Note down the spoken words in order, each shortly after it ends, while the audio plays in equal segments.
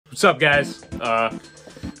What's up, guys? I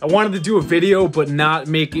wanted to do a video but not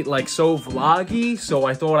make it like so vloggy, so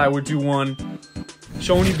I thought I would do one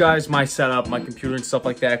showing you guys my setup, my computer and stuff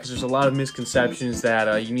like that, because there's a lot of misconceptions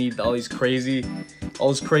that you need all this crazy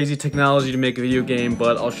technology to make a video game.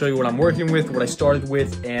 But I'll show you what I'm working with, what I started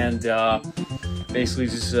with, and basically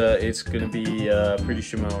just it's gonna be pretty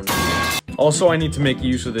Shimon. Also, I need to make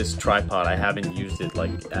use of this tripod. I haven't used it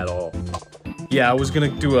like at all. Yeah, I was gonna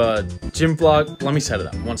do a gym vlog. Let me set it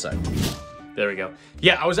up, one sec. There we go.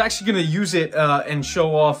 Yeah, I was actually gonna use it and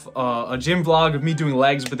show off a gym vlog of me doing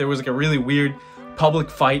legs, but there was like a really weird public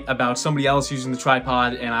fight about somebody else using the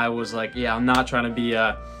tripod, and I was like, yeah, I'm not trying to be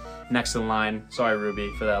next in line. Sorry, Ruby,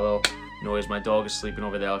 for that little noise. My dog is sleeping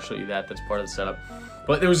over there. I'll show you that. That's part of the setup.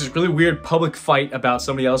 But there was this really weird public fight about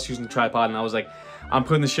somebody else using the tripod, and I was like, I'm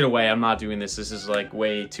putting this shit away. I'm not doing this. This is like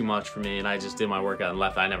way too much for me, and I just did my workout and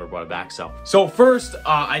left. I never brought it back. So first,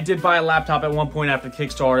 I did buy a laptop at one point after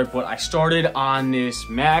Kickstarter, but I started on this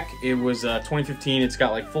Mac. It was 2015. It's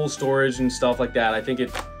got like full storage and stuff like that. I think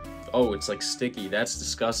it. Oh, it's like sticky. That's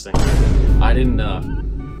disgusting. I didn't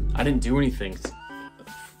do anything.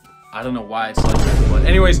 I don't know why it's like that, but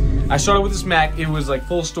anyways, I started with this Mac. It was like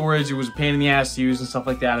full storage. It was a pain in the ass to use and stuff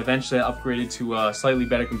like that. Eventually, I upgraded to a slightly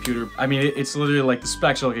better computer. I mean, it's literally like the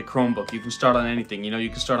specs are like a Chromebook. You can start on anything. You know, you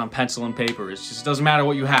can start on pencil and paper. It just doesn't matter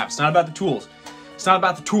what you have. It's not about the tools. It's not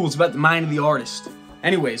about the tools. It's about the mind of the artist.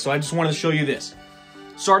 Anyway, so I just wanted to show you this.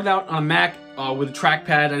 Started out on a Mac with a trackpad.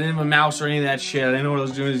 I didn't have a mouse or any of that shit. I didn't know what I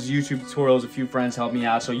was doing. These YouTube tutorials. A few friends helped me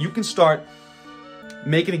out. So you can start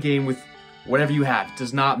making a game with whatever you have. It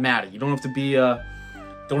does not matter. You don't have to be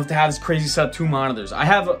don't have to have this crazy setup. 2 monitors. I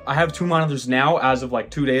have 2 monitors now as of like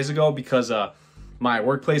 2 days ago because my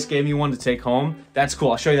workplace gave me one to take home. That's cool.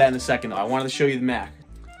 I'll show you that in a second though. I wanted to show you the Mac.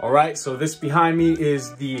 Alright, so this behind me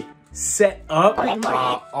is the setup.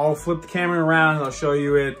 I'll flip the camera around and I'll show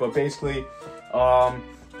you it, but basically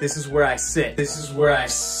this is where I sit. This is where I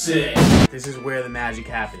sit. This is where the magic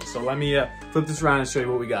happens. So let me flip this around and show you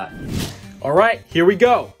what we got. Alright, here we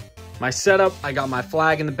go. My setup, I got my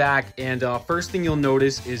flag in the back, and first thing you'll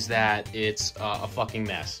notice is that it's a fucking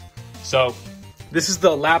mess. So, this is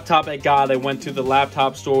the laptop I got. I went to the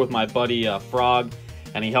laptop store with my buddy Frog,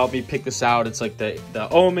 and he helped me pick this out. It's like the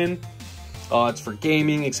Omen. It's for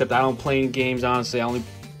gaming, except I don't play any games, honestly. I only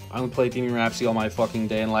play Athenian Rhapsody all my fucking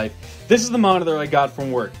day in life. This is the monitor I got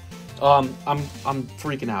from work. I'm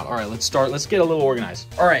freaking out. All right, let's start. Let's get a little organized.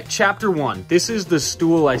 All right, chapter 1. This is the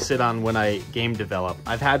stool I sit on when I game develop.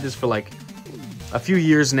 I've had this for like a few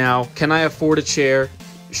years now. Can I afford a chair?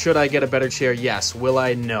 Should I get a better chair? Yes. Will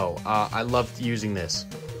I? No. I love using this.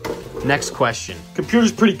 Next question.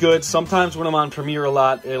 Computer's pretty good. Sometimes when I'm on Premiere a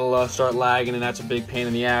lot, it'll start lagging, and that's a big pain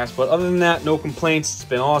in the ass. But other than that, no complaints. It's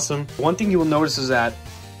been awesome. One thing you will notice is that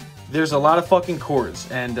there's a lot of fucking cords,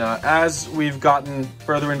 and as we've gotten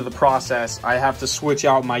further into the process, I have to switch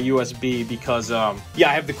out my USB because, yeah,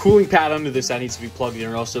 I have the cooling pad under this that needs to be plugged in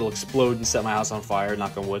or else it'll explode and set my house on fire,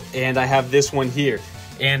 knock on wood. And I have this one here,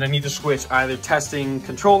 and I need to switch either testing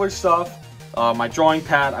controller stuff, my drawing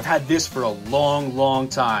pad. I've had this for a long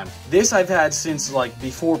time. This I've had since like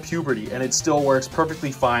before puberty, and it still works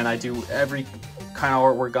perfectly fine. I do every kind of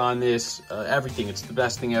artwork on this, everything. It's the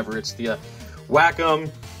best thing ever. It's the Wacom.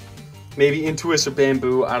 Maybe Intuos or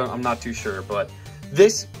Bamboo, I'm not too sure, but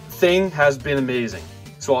this thing has been amazing.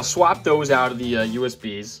 So I'll swap those out of the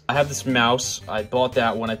USBs. I have this mouse. I bought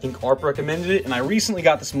that one. I think ARhap recommended it, and I recently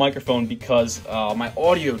got this microphone because my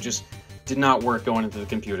audio just did not work going into the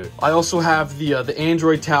computer. I also have the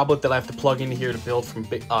Android tablet that I have to plug into here to build from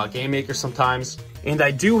Game Maker sometimes. And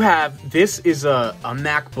I do have, this is a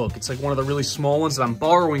MacBook. It's like one of the really small ones that I'm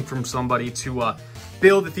borrowing from somebody to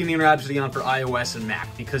build Athenian Rhapsody on for iOS and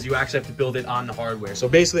Mac, because you actually have to build it on the hardware. So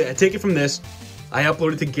basically, I take it from this, I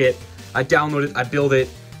upload it to Git, I download it, I build it,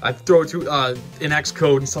 I throw it to an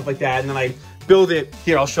Xcode and stuff like that, and then I build it.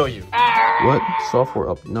 Here, I'll show you. What? Software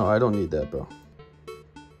up? No, I don't need that, bro.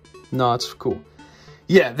 No, it's cool.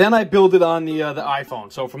 Yeah, then I build it on the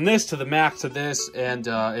iPhone. So from this to the Mac to this, and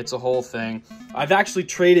it's a whole thing. I've actually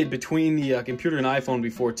traded between the computer and iPhone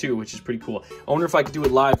before too, which is pretty cool. I wonder if I could do it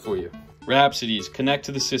live for you. Rhapsodies, connect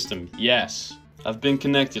to the system. Yes. I've been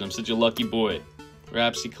connected. I'm such a lucky boy.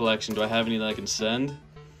 Rhapsody collection. Do I have any that I can send?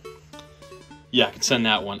 Yeah, I can send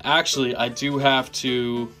that one. Actually, I do have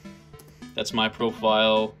to... That's my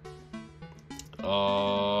profile.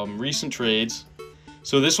 Recent trades.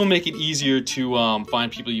 So this will make it easier to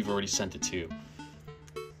find people you've already sent it to.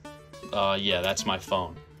 Yeah, that's my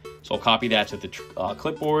phone. So I'll copy that to the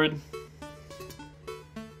clipboard.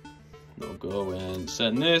 I'll go and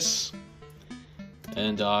send this.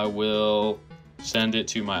 And I will send it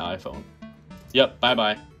to my iPhone. Yep,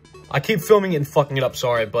 bye-bye. I keep filming it and fucking it up,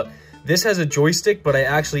 sorry, but this has a joystick, but I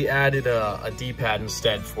actually added a D-pad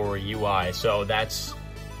instead for UI, so this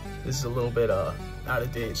is a little bit out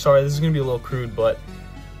of date. Sorry, this is gonna be a little crude, but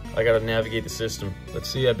I gotta navigate the system. Let's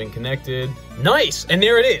see, I've been connected. Nice, and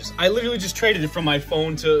there it is. I literally just traded it from my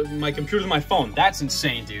phone to my computer to my phone. That's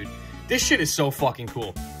insane, dude. This shit is so fucking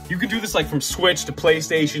cool. You can do this like from Switch to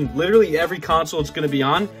PlayStation. Literally every console it's gonna be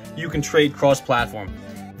on, you can trade cross-platform.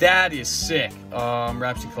 That is sick.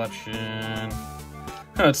 Rhapsody collection.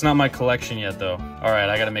 Huh, it's not my collection yet, though. All right,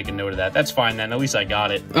 I gotta make a note of that. That's fine, then. At least I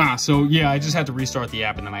got it. So yeah, I just had to restart the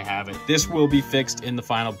app, and then I have it. This will be fixed in the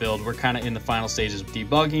final build. We're kind of in the final stages of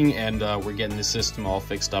debugging, and we're getting the system all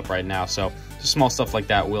fixed up right now. So just small stuff like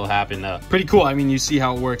that will happen. Pretty cool. I mean, you see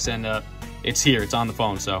how it works, and it's here. It's on the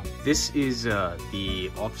phone, so. This is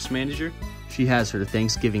the office manager. She has her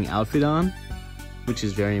Thanksgiving outfit on, which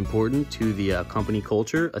is very important to the company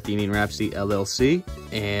culture, Athenian Rhapsody LLC,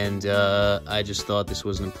 and I just thought this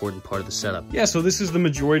was an important part of the setup. Yeah, so this is the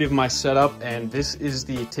majority of my setup, and this is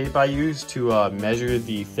the tape I use to measure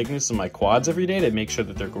the thickness of my quads every day to make sure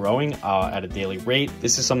that they're growing at a daily rate.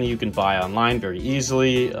 This is something you can buy online very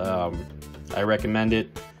easily. I recommend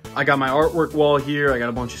it. I got my artwork wall here. I got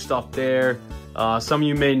a bunch of stuff there. Some of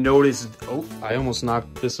you may notice, oh, I almost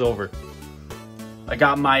knocked this over. I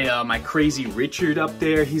got my my crazy Richard up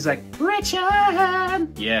there. He's like, Richard!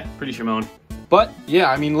 Yeah, pretty Shimon. But, yeah,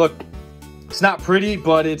 I mean, look, it's not pretty,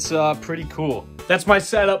 but it's pretty cool. That's my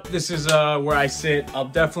setup. This is where I sit. I'll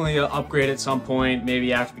definitely upgrade at some point.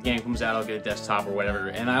 Maybe after the game comes out, I'll get a desktop or whatever.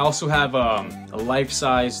 And I also have a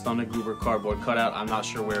life-size Thunder Goober cardboard cutout. I'm not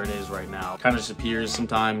sure where it is right now. Kind of just appears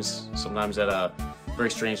sometimes at very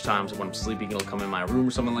strange times. When I'm sleeping, it'll come in my room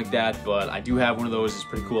or something like that, but I do have one of those. It's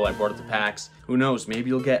pretty cool. I brought it to PAX. Who knows? Maybe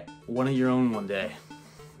you'll get one of your own one day.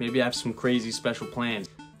 Maybe I have some crazy special plans.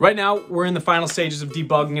 Right now, we're in the final stages of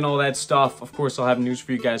debugging and all that stuff. Of course, I'll have news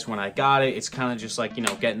for you guys when I got it. It's kind of just like, you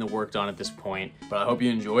know, getting the work done at this point. But I hope you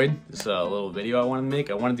enjoyed this little video I wanted to make.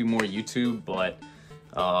 I want to do more YouTube, but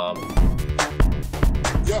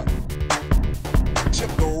yeah. Chip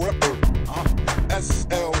the Ripper.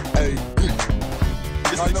 SLA.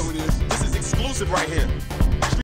 I know who it is. This is exclusive right here.